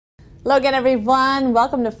Hello again, everyone.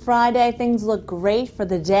 Welcome to Friday. Things look great for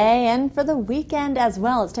the day and for the weekend as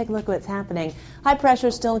well. Let's take a look at what's happening. High pressure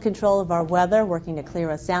is still in control of our weather, working to clear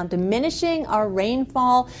us out, diminishing our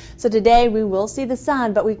rainfall. So today we will see the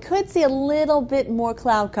sun, but we could see a little bit more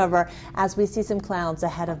cloud cover as we see some clouds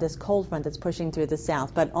ahead of this cold front that's pushing through the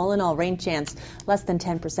south. But all in all, rain chance less than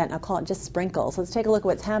 10%. I'll call it just sprinkles. Let's take a look at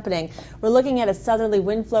what's happening. We're looking at a southerly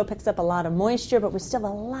wind flow, picks up a lot of moisture, but we still have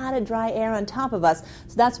a lot of dry air on top of us.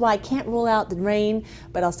 So that's why I can't rule out the rain,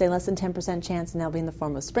 but I'll say less than 10% chance, and that'll be in the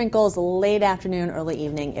form of sprinkles late afternoon, early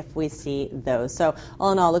evening if we see those. So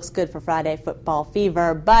all in all, looks good for Friday football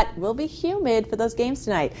fever, but we'll be humid for those games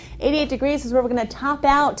tonight. 88 degrees is where we're going to top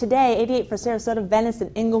out today. 88 for Sarasota, Venice,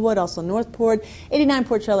 and Inglewood, also Northport. 89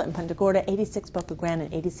 Port Charlotte and Punta Gorda. 86 Boca Grande,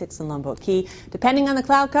 and 86 in Lombok Key. Depending on the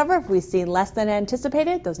cloud cover, if we see less than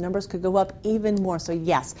anticipated, those numbers could go up even more. So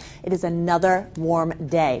yes, it is another warm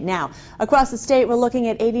day. Now, across the state, we're looking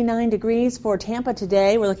at 89 degrees for Tampa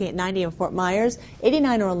today. We're looking at 90 in Fort Myers,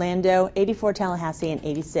 89 Orlando, 84 Tallahassee, and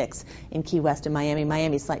 86 in Key West and Miami.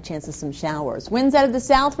 Miami, slight chance of some showers. Winds out of the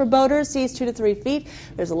south for boaters, seas 2 to 3 feet.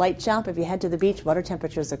 There's a light chop if you head to the beach. Water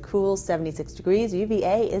temperatures are cool, 76 degrees.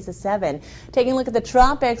 UVA is a 7. Taking a look at the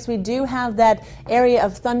tropics, we do have that area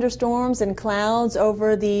of thunderstorms and clouds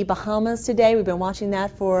over the Bahamas today. We've been watching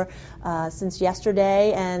that for since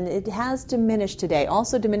yesterday, and it has diminished today.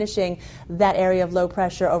 Also diminishing that area of low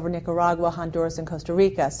pressure over Nicaragua, Honduras, and Costa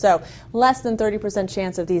Rica. So less than 30%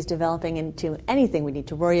 chance of these developing into anything we need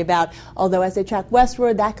to worry about. Although as they track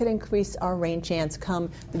westward, that could increase our rain chance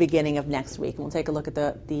come the beginning of next week. And we'll take a look at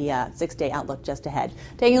the 6-day outlook just ahead.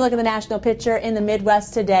 Taking a look at the national picture in the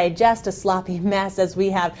Midwest today, just a sloppy mess as we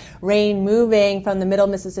have rain moving from the middle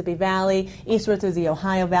Mississippi Valley eastward through the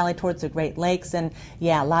Ohio Valley towards the Great Lakes. And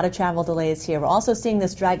yeah, a lot of travel delays here. We're also seeing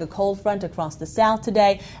this drag a cold front across the south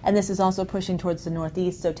today, and this is also pushing towards the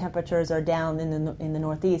northeast, so temperatures are down in the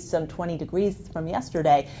northeast some 20 degrees from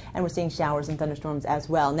yesterday, and we're seeing showers and thunderstorms as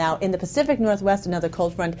well. Now in the Pacific Northwest, another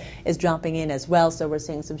cold front is dropping in as well, so we're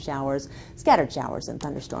seeing some showers, scattered showers and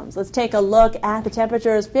thunderstorms. Let's take a look at the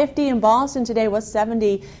temperatures. 50 in Boston today, was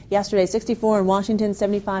 70 yesterday, 64 in Washington,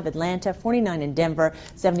 75 Atlanta, 49 in Denver,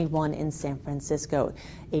 71 in San Francisco,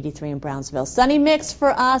 83 in Brownsville. Sunny mix for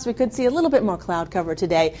us. We could see a little bit more cloud cover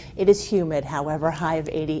today. It is humid, however, high of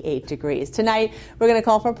 88 degrees. Tonight, we're going to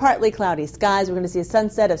call for partly cloudy skies. We're going to see a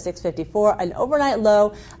sunset of 6:54, an overnight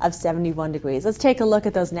low of 71 degrees. Let's take a look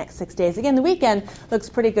at those next 6 days. Again, the weekend looks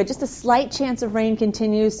pretty good. Just a slight chance of rain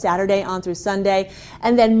continues Saturday on through Sunday.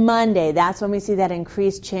 And then Monday, that's when we see that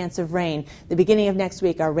increased chance of rain. The beginning of next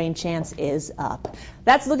week, our rain chance is up.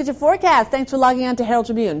 That's a look at your forecast. Thanks for logging on to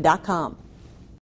Herald-Tribune.com.